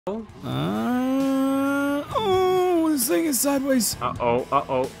Oh, this thing is sideways. Boy.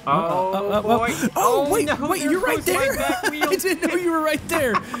 Wait, no, you're right there. I didn't know you were right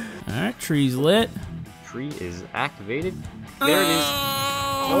there. All right, tree's lit. Tree is activated. There it is.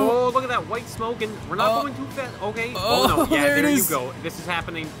 Oh, look at that white smoke, and we're not going too fast. Okay. Oh, no. Yeah, there you go. This is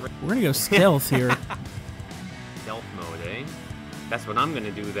happening. We're going to go stealth here. Stealth mode, eh? That's what I'm going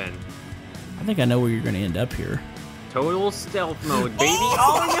to do then. I think I know where you're going to end up here. Total stealth mode, baby.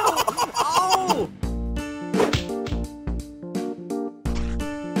 Oh, no. Oh!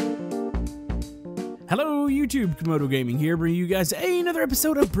 Hello YouTube, Camodo Gaming here, bringing you guys another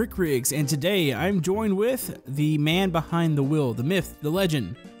episode of Brick Rigs, and today I'm joined with the man behind the wheel, the myth, the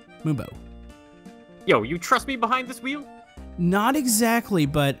legend, Mumbo. Yo, you trust me behind this wheel? Not exactly,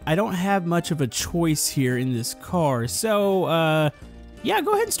 but I don't have much of a choice here in this car, so, yeah,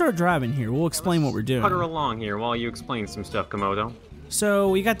 go ahead and start driving here. We'll explain what we're doing. Putter along here while you explain some stuff, Camodo. So,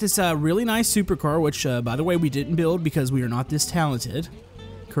 we got this really nice supercar, which, by the way, we didn't build because we are not this talented.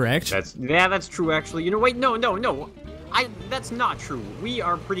 Correct? That's true, actually. You know, wait, no. That's not true. We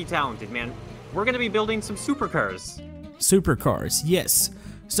are pretty talented, man. We're gonna be building some supercars. Supercars, yes.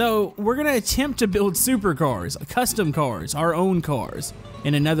 So, we're gonna attempt to build supercars, custom cars, our own cars,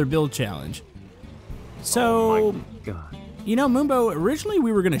 in another build challenge. So, oh my God. You know, Mumbo, originally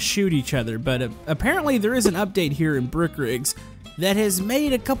we were gonna shoot each other, but apparently there is an update here in Brick Rigs that has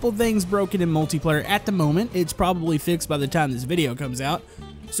made a couple things broken in multiplayer at the moment. It's probably fixed by the time this video comes out.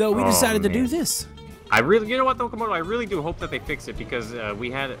 So we decided to do this. You know what though, Camodo, I really do hope that they fix it because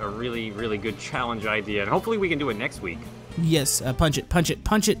we had a really, really good challenge idea, and hopefully we can do it next week. Yes, punch it.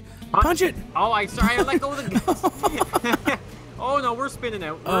 Oh, sorry, I let go of the Oh no, we're spinning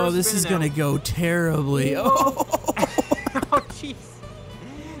out. This is gonna go terribly. Oh, jeez.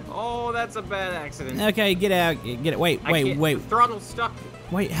 Oh, that's a bad accident. Okay, get out. Get it. Wait. The throttle's stuck.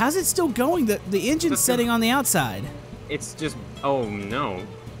 Wait, how's it still going? The engine's setting on the outside. It's just. Oh no.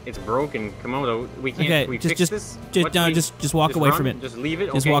 It's broken, Camodo. We can't. Okay, we fix this? Just walk away from it. Just leave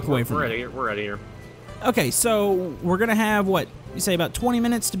it. Just walk away from it. We're out of here. We're out of here. Okay, so we're gonna have what you say about 20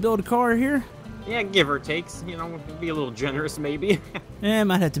 minutes to build a car here. Yeah, give or takes. You know, be a little generous maybe.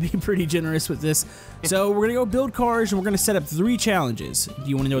 Might have to be pretty generous with this. So we're gonna go build cars, and we're gonna set up 3 challenges. Do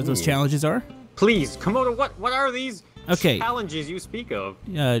you want to know what those challenges are? Please, Camodo. What are these challenges you speak of?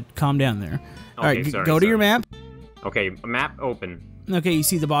 Calm down there. All right, sorry, go to your map. Okay, map open. Okay, you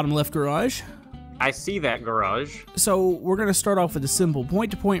see the bottom left garage? I see that garage. So we're gonna start off with a simple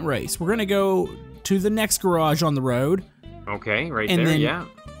point-to-point race. We're gonna go to the next garage on the road. Okay, right and there, then yeah.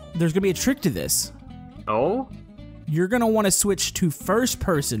 There's gonna be a trick to this. Oh? You're gonna want to switch to first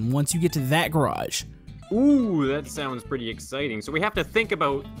person once you get to that garage. Ooh, that sounds pretty exciting. So we have to think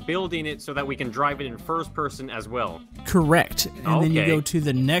about building it so that we can drive it in first person as well. Correct. And then you go to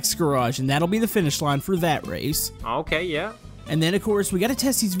the next garage, and that'll be the finish line for that race. Okay, yeah. And then, of course, we got to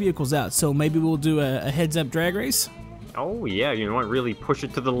test these vehicles out, so maybe we'll do a heads-up drag race. Oh, yeah, you know what? Really push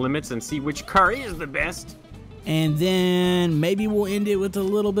it to the limits and see which car is the best. And then maybe we'll end it with a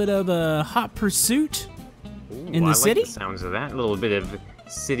little bit of a hot pursuit in the city. I like the sounds of that. A little bit of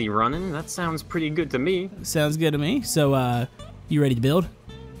city running. That sounds pretty good to me. Sounds good to me. So, you ready to build?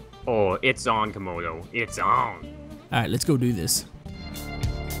 Oh, it's on, Camodo. It's on. All right, let's go do this.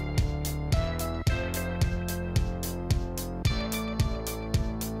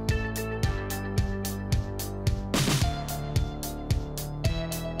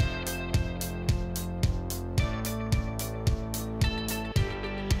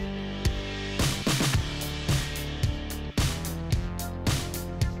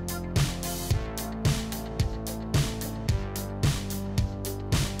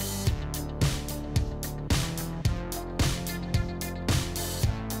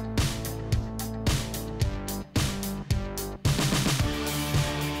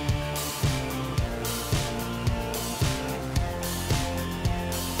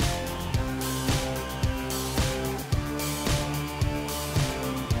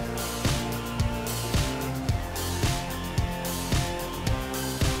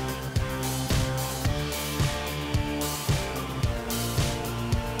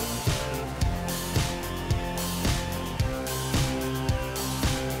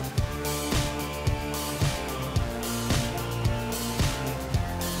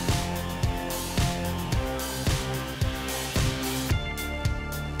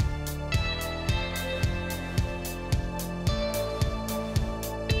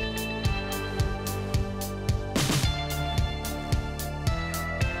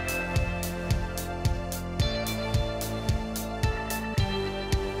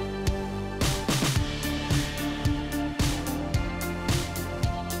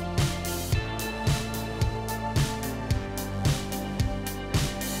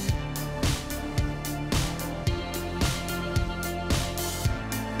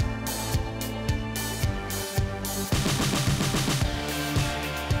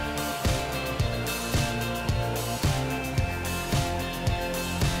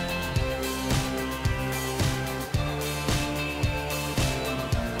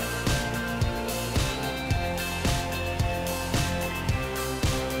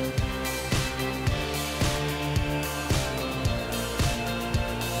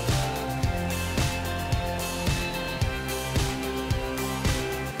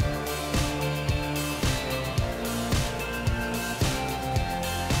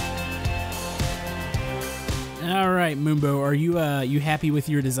 All right, Moombo, are you happy with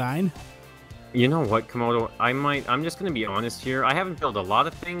your design? You know what, Camodo? I'm just gonna be honest here. I haven't built a lot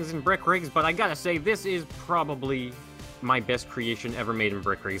of things in brick rigs, but I gotta say this is probably my best creation ever made in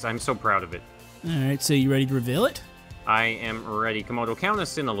brick rigs. I'm so proud of it. All right, so you ready to reveal it? I am ready. Camodo, count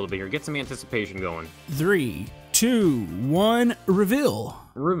us in a little bit here. Get some anticipation going. 3, 2, 1, reveal.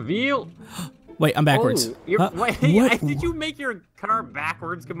 Reveal. Wait, I'm backwards. Oh, what? Did you make your car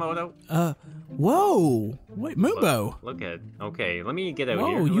backwards, Camodo? Whoa. Wait, Moombo. Look at. Okay, let me get out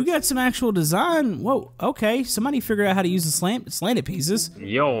Whoa, here. you got some actual design. Whoa, okay. Somebody figured out how to use the slanted pieces.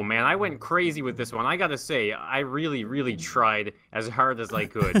 Yo, man, I went crazy with this one. I gotta say, I really, really tried as hard as I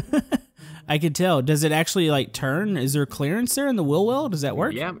could. I could tell. Does it actually, like, turn? Is there clearance there in the wheel well? Does that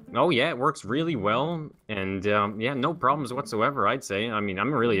work? Yeah. Oh, yeah, it works really well. And, yeah, no problems whatsoever, I'd say. I mean,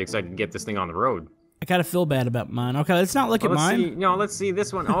 I'm really excited to get this thing on the road. I kind of feel bad about mine. Okay, let's not look at mine. Let's see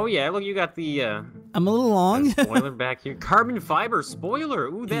this one. Oh, yeah, look, you got the... I'm a little long. Spoiler back here. Carbon fiber spoiler.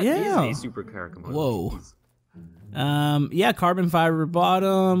 Ooh, that is a supercar. Come on. Whoa. Yeah, carbon fiber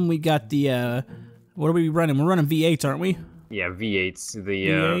bottom. We got the, what are we running? We're running V8s, aren't we? Yeah, V8s.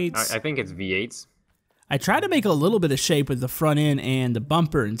 V8s. I think it's V8s. I tried to make a little bit of shape with the front end and the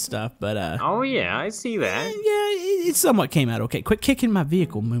bumper and stuff, but oh yeah, I see that. Yeah, it somewhat came out okay. Quit kicking my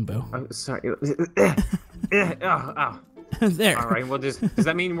vehicle, Moombo. Oh, sorry. There. All right. Well, does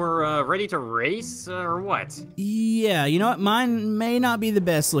that mean we're ready to race or what? Yeah. You know what? Mine may not be the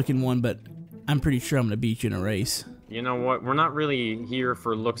best looking one, but I'm pretty sure I'm gonna beat you in a race. You know what? We're not really here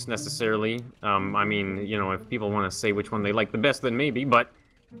for looks necessarily. I mean, you know, if people want to say which one they like the best, then maybe. But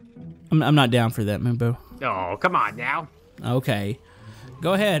I'm not down for that, Moombo. Oh, come on now. Okay.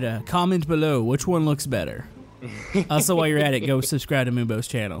 Go ahead. Comment below which one looks better. Also, while you're at it, go subscribe to Moombo's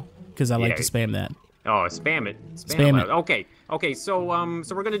channel because I like to spam that. Oh, spam it. Spam it. Okay. So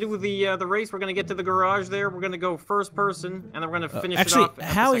we're gonna do the race. We're gonna get to the garage there. We're gonna go first person, and then we're gonna finish it off. Actually,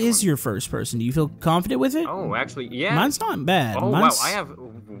 how is your first person? Do you feel confident with it? Oh, actually, yeah. Mine's not bad. Oh wow, I have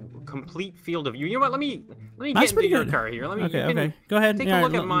complete field of view. You know what? Let me get into your car here. Okay. Go ahead. Take a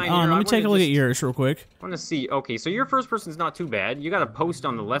look at mine. Let me take a look at yours real quick. I want to see. Okay, so your first person's not too bad. You got a post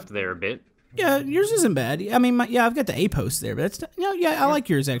on the left there a bit. Yeah, yours isn't bad. I mean, I've got the A post there, but it's I like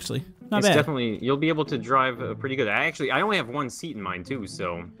yours actually. Not bad. Definitely, you'll be able to drive pretty good. I only have one seat in mine too,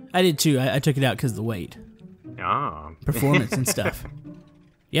 so. I did too. I took it out because of the weight. Ah. Performance and stuff.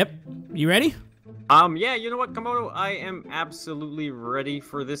 Yep. You ready? Yeah. You know what, Camodo? I am absolutely ready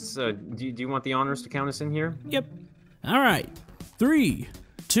for this. Do you want the honors to count us in here? Yep. All right. 3,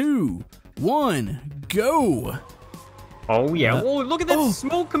 2, 1, go. Oh yeah! Oh, look at that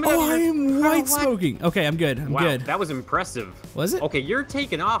smoke coming out of your I am white smoking. Okay, I'm good. I'm good. That was impressive. Was it? Okay, you're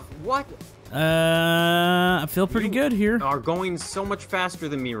taking off. What? I feel pretty good here. Are going so much faster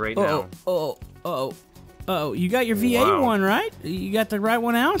than me right now. Oh, you got your V8 one, right? You got the right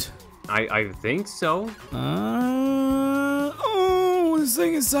one out? I think so. This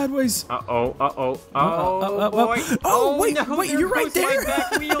thing is sideways. Oh, boy. Wait, no, wait, you're right there.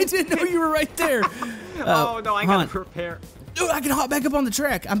 I didn't know you were right there. Oh, no, I gotta prepare. Oh, I can hop back up on the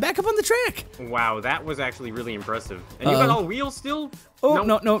track. I'm back up on the track. Wow, that was actually really impressive. And you got all wheels still? Oh,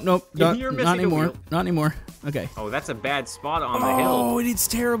 nope. No. You're not anymore. wheel. Not anymore. Okay. Oh, that's a bad spot on the hill. Oh, it's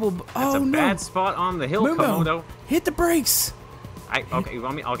terrible. That's a bad spot on the hill, Camodo. Hit the brakes.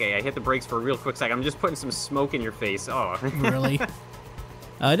 Okay, I hit the brakes for a real quick second. I'm just putting some smoke in your face. Oh. Really?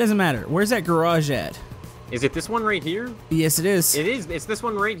 It doesn't matter. Where's that garage at? Is it this one right here? Yes, it is. It is. It's this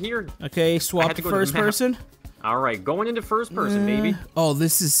one right here. Okay, swap to first person. All right, going into first person, baby. Oh,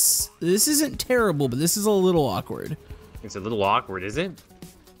 this isn't terrible, but this is a little awkward. It's a little awkward, is it?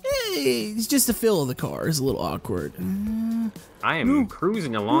 It's just the feel of the car is a little awkward. I am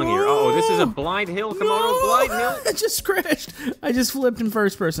cruising along here. Oh, this is a blind hill, Camodo. Blind hill. I just crashed. I just flipped in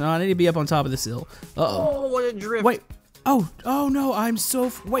first person. Oh, I need to be up on top of this hill. Oh, what a drift. Wait. Oh no, I'm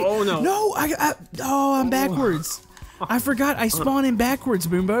so wait. Oh no. No, I'm backwards. I forgot I spawned in backwards,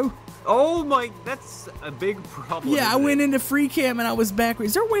 Boombo. Oh my, that's a big problem. Yeah, I went into free cam and I was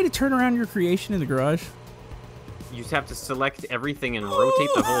backwards. Is there a way to turn around your creation in the garage? You just have to select everything and rotate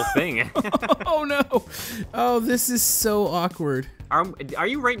the whole thing. Oh no. Oh, this is so awkward. Are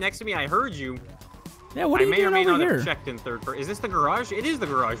you right next to me? I heard you. Yeah, what are you doing over here? I may or may not have checked in third person. Is this the garage? It is the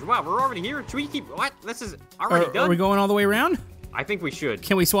garage. Wow, we're already here. Should we keep... What? This is already done? Are we going all the way around? I think we should.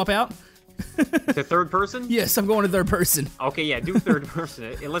 Can we swap out? To third person? Yes, I'm going to third person. Okay, yeah, do third person.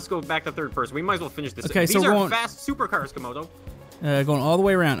 And let's go back to third person. We might as well finish this. Okay, These are fast supercars, Camodo. Going all the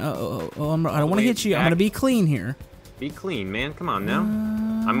way around. I don't want to hit you. I'm going to be clean here. Be clean, man. Come on now.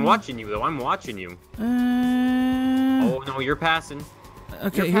 I'm watching you, though. I'm watching you. Oh, no, you're passing.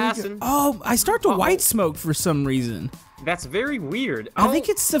 Okay, You're passing. Oh, I start to white smoke for some reason. That's very weird. I think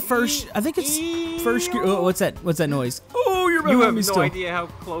it's the first. I think it's first gear. Oh, what's that? What's that noise? Oh, you're behind You have me no still. idea how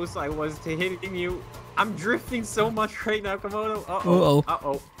close I was to hitting you. I'm drifting so much right now, Camodo. Uh-oh.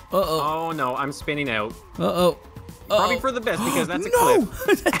 Uh-oh. Uh-oh. Oh, no, I'm spinning out. Uh-oh. Probably for the best, because that's a no!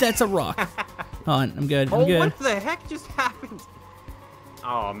 cliff. That's a rock. Hold on, I'm good. Oh, I'm good. what the heck just happened?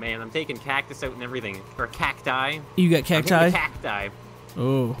 Oh, man, I'm taking cactus out and everything. Or cacti. You got cacti? Cacti.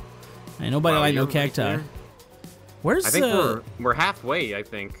 Oh. Ain't nobody like no cacti. Right, Where's I think we're halfway, I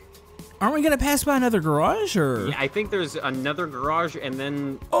think. Aren't we gonna pass by another garage, or? Yeah, I think there's another garage, and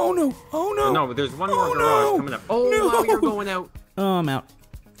then... Oh, no. Oh, no. No, there's one more garage coming up. Oh, no. wow, you're going out. Oh, I'm out.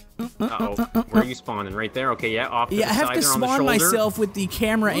 Uh-oh. Where are you spawning? Right there? Okay, yeah, off to the Yeah, I have side to there on the spawn shoulder. myself with the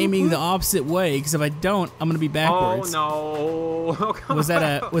camera aiming the opposite way, because if I don't, I'm gonna be backwards. Oh, no. Oh, come Was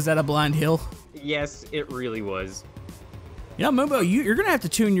that a blind hill? Yes, it really was. You know, Mumbo, you're gonna have to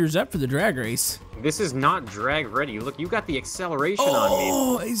tune yours up for the drag race. This is not drag ready. Look, you got the acceleration on me.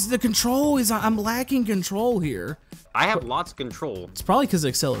 Oh, is the control I'm lacking control here. I have lots of control. It's probably because of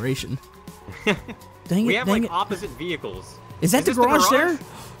acceleration. Dang it! We have dang like it. opposite vehicles. Is that the this garage there?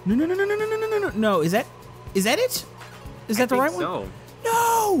 No, no, no, no, no, no, no, no, no. No, is that it? Is that the right one? So.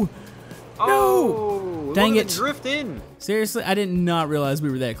 No! Oh, Dang look at it. the drift in. Seriously, I did not realize we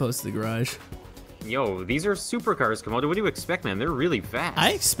were that close to the garage. Yo, these are supercars, Camodo. What do you expect, man? They're really fast.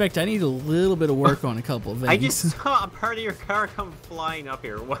 I expect I need a little bit of work on a couple of things. I just saw a part of your car come flying up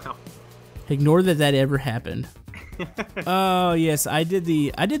here. Wow. Ignore that ever happened. Oh yes, I did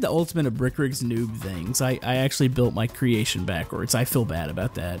the ultimate of Brick Rigs noob things. I actually built my creation backwards. I feel bad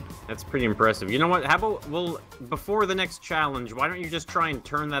about that. That's pretty impressive. You know what? How about, well, before the next challenge, why don't you just try and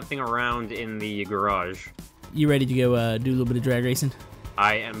turn that thing around in the garage? You ready to go do a little bit of drag racing?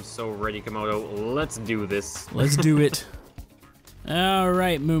 I am so ready, Camodo. Let's do this. Let's do it. All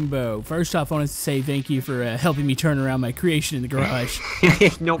right, Moonbo. First off, I want to say thank you for helping me turn around my creation in the garage.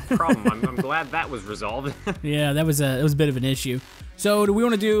 No problem. I'm glad that was resolved. Yeah, that was a bit of an issue. So, do we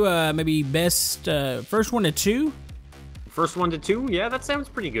want to do maybe best first 1 to 2? First 1 to 2? Yeah, that sounds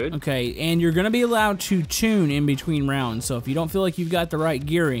pretty good. Okay, and you're going to be allowed to tune in between rounds. So, if you don't feel like you've got the right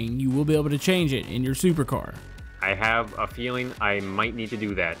gearing, you will be able to change it in your supercar. I have a feeling I might need to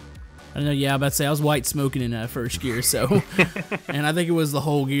do that. I don't know, yeah, I'm about to say I was white smoking in first gear, so. And I think it was the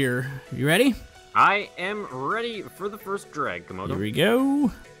whole gear. You ready? I am ready for the first drag, Camodo. Here we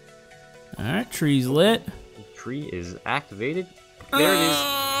go. Alright, tree's lit. Tree is activated. There it is.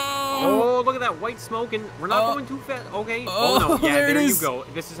 Oh, look at that white smoke, and we're not going too fast. Okay. Oh, no. Yeah, there you go.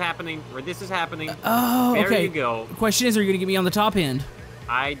 This is happening. Or this is happening. Oh, okay. There you go. The question is, are you going to get me on the top end?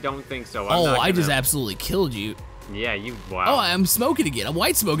 I don't think so. I just absolutely killed you. Yeah, wow. Oh, I'm smoking again. I'm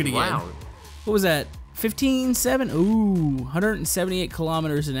white smoking again. Wow. What was that? 15.7? Ooh, 178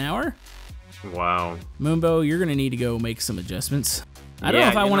 kilometers an hour? Wow. Moonbo, you're going to need to go make some adjustments. I don't know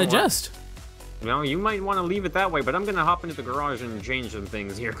if I want to adjust. No, you might want to leave it that way, but I'm going to hop into the garage and change some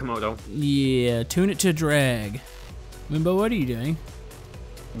things here, Camodo. Yeah, tune it to drag. Moonbo, what are you doing?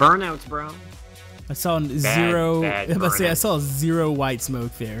 Burnouts, bro. I saw zero. I saw zero white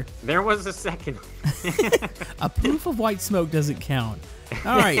smoke there. There was a second. A poof of white smoke doesn't count.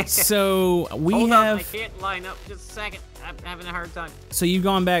 All right, so we Hold have. on, I can't line up. Just a second. I'm having a hard time. So you've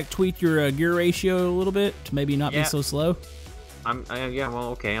gone back, tweaked your gear ratio a little bit to maybe not be so slow. Yeah,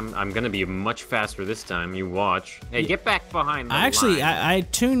 well, okay. I'm gonna be much faster this time. You watch. Hey, get back behind the Actually, line. I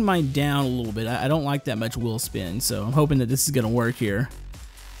tuned mine down a little bit. I don't like that much wheel spin, so I'm hoping that this is gonna work here.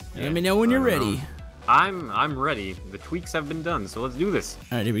 Yeah, Let me know when you're ready. I'm ready. The tweaks have been done, so let's do this.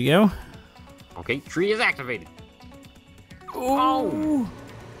 All right, here we go. Okay, tree is activated. Oh.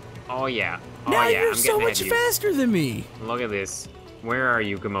 Oh yeah. Oh Now yeah. you're I'm so getting much ahead of faster than me. you. Look at this. Where are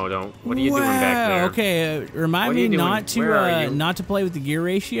you, Camodo? What are you doing back there? Okay, remind me not to play with the gear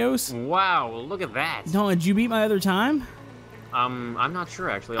ratios. Wow, look at that. No, did you beat my other time? I'm not sure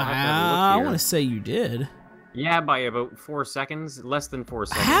actually. I'll have to have a look here. I want to say you did. Yeah, by about 4 seconds, less than 4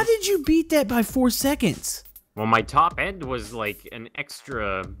 seconds. How did you beat that by 4 seconds? Well, my top end was like an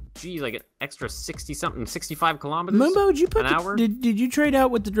extra, like an extra 60-something, 65 kilometers Mumbo, did you put an hour. Did you trade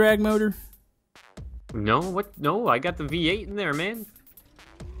out with the drag motor? No, what? No, I got the V8 in there, man.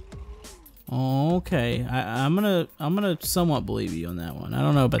 Okay, I'm gonna somewhat believe you on that one. I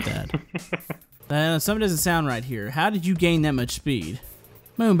don't know about that. Something doesn't sound right here. How did you gain that much speed,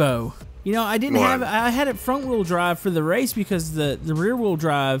 Moonbo? You know, I had it front wheel drive for the race because the rear wheel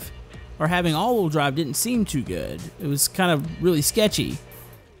drive, or having all wheel drive, didn't seem too good. It was kind of really sketchy.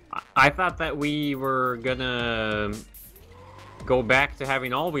 I thought that we were gonna go back to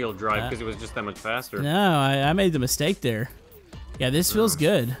having all wheel drive because it was just that much faster. No, I made the mistake there. Yeah, this feels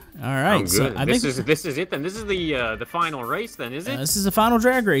good. All right, good. so I this think is it then. This is the final race then, is it? this is the final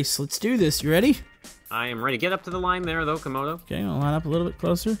drag race. Let's do this. You ready? I am ready. Get up to the line there, though, Camodo. Okay, I'll line up a little bit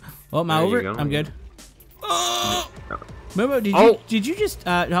closer. Oh, am I There over you it? go. I'm good. Momo, did you just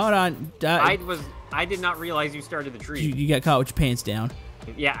hold on? I did not realize you started the tree. You got caught with your pants down.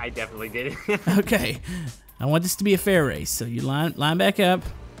 Yeah, I definitely did. Okay, I want this to be a fair race, so you line back up.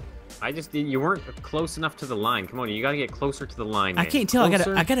 I just didn't. You weren't close enough to the line. Come on, you gotta get closer to the line. I man. can't tell.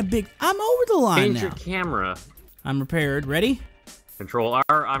 Closer. I got a big. I'm over the line Change now. your camera. I'm repaired. Ready? Control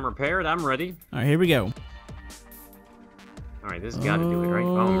R. I'm repaired. I'm ready. All right, here we go. All right, this has got to do it, right?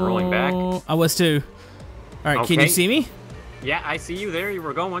 Oh, I'm rolling back. I was too. All right, can you Okay. see me? Yeah, I see you there. You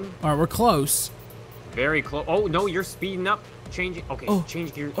were going. All right, we're close. Very close. Oh, no, you're speeding up. Changing. Okay,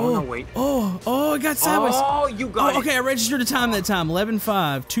 change gear. Oh, no, wait. Oh, I got sideways. Oh, you got it. Okay, I registered a time that time.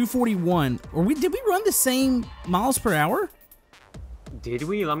 11:05, 2:41. Did we run the same miles per hour? Did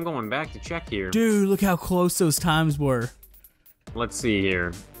we? I'm going back to check here. Dude, look how close those times were. Let's see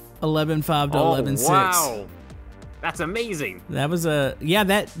here. 11:05 to 11:06. Wow. That's amazing. That was yeah,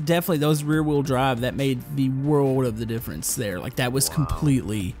 that definitely, those rear wheel drive, that made the world of the difference there. Like, that was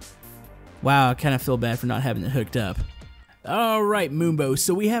completely, wow, I kind of feel bad for not having it hooked up. All right, Moombo,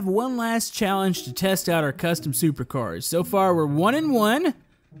 so we have one last challenge to test out our custom supercars. So far, we're 1-1.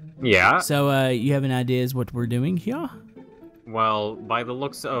 Yeah. So, you have any ideas what we're doing here? Well, by the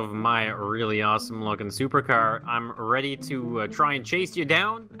looks of my really awesome looking supercar, I'm ready to try and chase you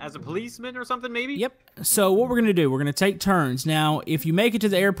down as a policeman or something, maybe? Yep. So what we're going to do, we're going to take turns. Now, if you make it to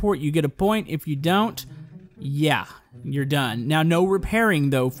the airport, you get a point. If you don't, yeah, you're done. Now, no repairing,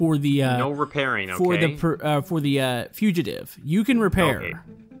 though, for the... no repairing, okay. For the fugitive. You can repair. Okay.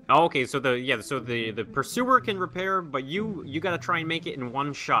 Okay, so the pursuer can repair, but you got to try and make it in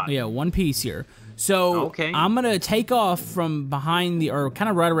one shot. Yeah, one piece here. So okay. I'm gonna take off from behind or kind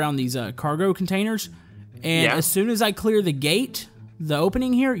of right around these cargo containers, and as soon as I clear the gate, the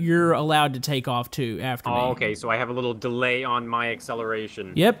opening here, you're allowed to take off too after me. Okay, so I have a little delay on my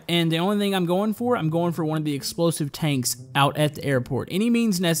acceleration. Yep, and the only thing I'm going for one of the explosive tanks out at the airport. Any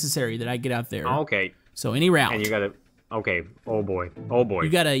means necessary that I get out there. Okay. So any route. And you gotta. Okay. Oh boy. Oh boy. You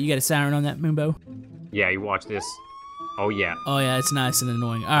got a siren on that, Moombo? Yeah, you watch this. Oh yeah. Oh yeah, it's nice and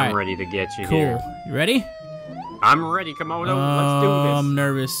annoying. All right. I'm ready to get you cool. here. You ready? I'm ready, Camodo. Let's do this. I'm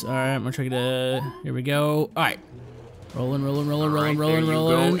nervous. All right, I'm gonna try to. Here we go. All right. Rolling,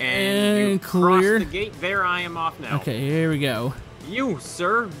 and clear. Cross the gate. There I am off now. Okay, here we go. You,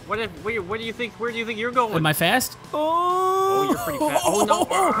 sir. Where do you think you're going? Am I fast? Oh, you're pretty fast. Oh no!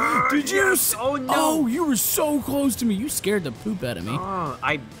 Did you? Yes. Oh no! Oh, you were so close to me. You scared the poop out of me. Oh,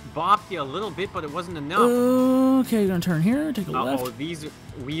 I bopped you a little bit, but it wasn't enough. Okay, gonna turn here. Take a left. Oh, these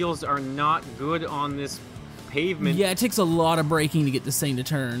wheels are not good on this pavement. Yeah, it takes a lot of braking to get this thing to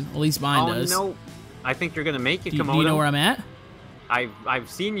turn. At least mine does. Oh no! I think you're gonna make it, Camodo. Do you know where I'm at? I've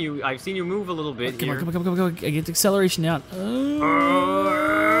seen you move a little bit. Come here. on. I get the acceleration down. No,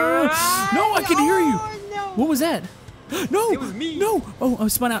 I can hear you. No. What was that? No, it was me. No. Oh, I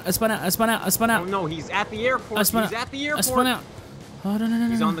spun out. Oh no, he's at the airport. He's at the airport. I spun out. Oh no.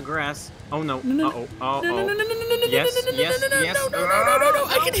 He's on the grass. Oh no. No. Uh-oh. No. Yes. No.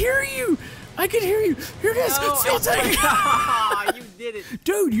 I can hear you. Here it is. Still taking. You did it.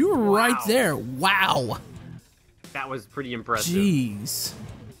 Dude, you were right there. Wow. That was pretty impressive. Jeez.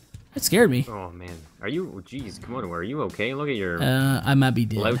 That scared me. Oh man. Are you? Jeez, Camodo, are you okay? Look at your. I might be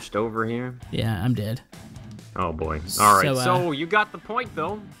dead. Slouched over here. Yeah, I'm dead. Oh boy. All right. So you got the point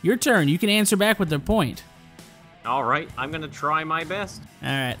though. Your turn. You can answer back with the point. All right. I'm gonna try my best. All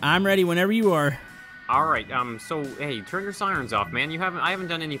right. I'm ready whenever you are. All right. So hey, turn your sirens off, man. I haven't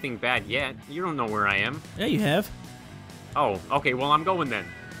done anything bad yet. You don't know where I am. Yeah, you have. Oh. Okay. Well, I'm going then.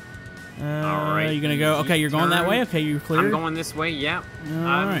 All right. You're gonna go. Okay, you're going that way. Okay, you're clear. I'm going this way. Yeah.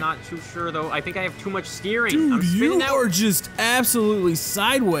 I'm not too sure though. I think I have too much steering. Dude, I'm spinning out. You are just absolutely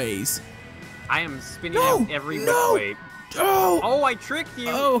sideways. I am spinning out every which way. Oh, I tricked you.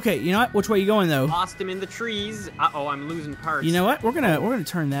 Oh, okay. You know what? Which way are you going though? Lost him in the trees. Uh-oh, I'm losing parts. You know what? We're gonna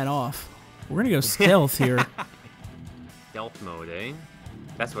turn that off. We're gonna go stealth here. Stealth mode, eh?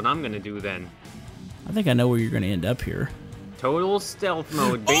 That's what I'm gonna do then. I think I know where you're gonna end up here. Total stealth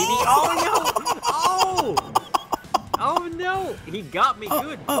mode, baby. Oh no! Oh no! He got me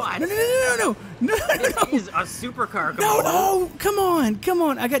good. But No! This is a supercar. No! Come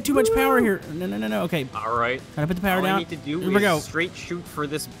on! I got too much power here. No. Okay. All right. Can I put the power down? All I need to do Here we go. is straight shoot for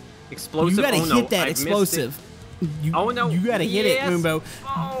this explosive. You gotta hit that I've explosive. Oh no! You gotta hit it, Moombo.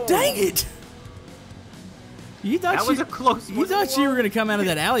 Oh. Dang it! You thought that was a close one. You thought you were gonna come out of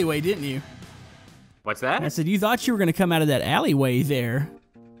that alleyway, didn't you? What's that? I said, you thought you were going to come out of that alleyway there.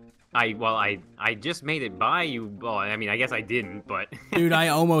 I just made it by you. Well, I mean, I guess I didn't, but... Dude, I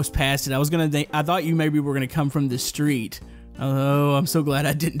almost passed it. I thought you maybe were going to come from the street. Oh, I'm so glad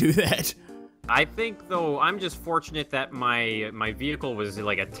I didn't do that. I think, though, I'm just fortunate that my vehicle was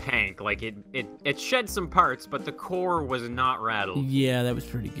like a tank. Like, it shed some parts, but the core was not rattled. Yeah, that was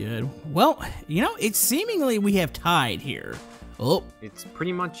pretty good. Well, you know, it's seemingly we have tied here. Oh. It's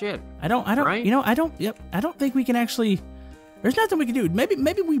pretty much it. I don't, right? you know, I don't think we can actually... There's nothing we can do.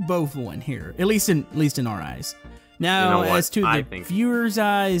 Maybe we both won here, at least in our eyes. Now, as to the viewers'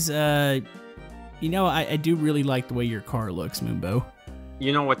 eyes, you know, I do really like the way your car looks, Moonbo.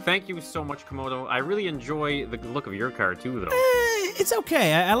 You know what? Thank you so much, Camodo. I really enjoy the look of your car too, though. It's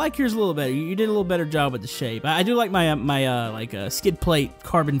okay. I like yours a little better. You did a little better job with the shape. I do like my skid plate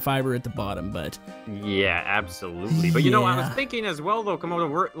carbon fiber at the bottom, but yeah, absolutely. But you know, I was thinking as well, though,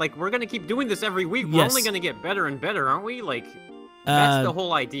 Camodo. We're gonna keep doing this every week. We're only gonna get better and better, aren't we? Like, that's the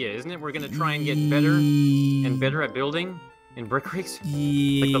whole idea, isn't it? We're gonna try and get better and better at building in brick rigs, like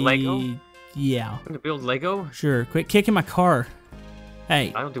the Lego. Yeah. I'm gonna build Lego. Sure. Quit kicking my car.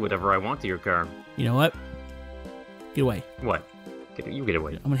 Hey. I don't do whatever I want to your car. You know what? Get away. What? You get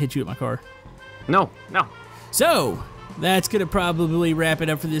away. I'm gonna hit you with my car. No. So, that's gonna probably wrap it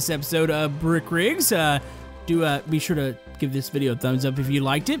up for this episode of Brick Rigs. Be sure to give this video a thumbs up if you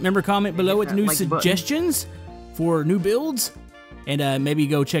liked it. Remember, comment below with new suggestions for new builds. And maybe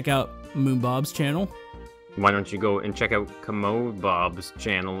go check out Moonbob's channel. Why don't you go and check out Camobob's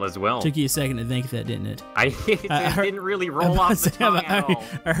channel as well? Took you a second to think that, didn't it? It didn't really roll off the tongue at all.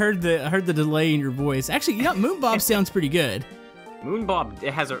 I heard the delay in your voice. Actually, you know, Moonbob sounds pretty good. Moonbob,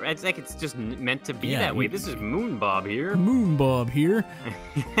 it's like it's just meant to be that way. This is Moonbob here. Moonbob here.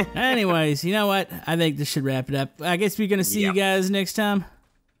 Anyways, you know what? I think this should wrap it up. I guess we're going to see you guys next time.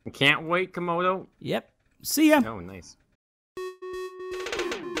 Can't wait, Camodo. Yep. See ya. Oh, nice.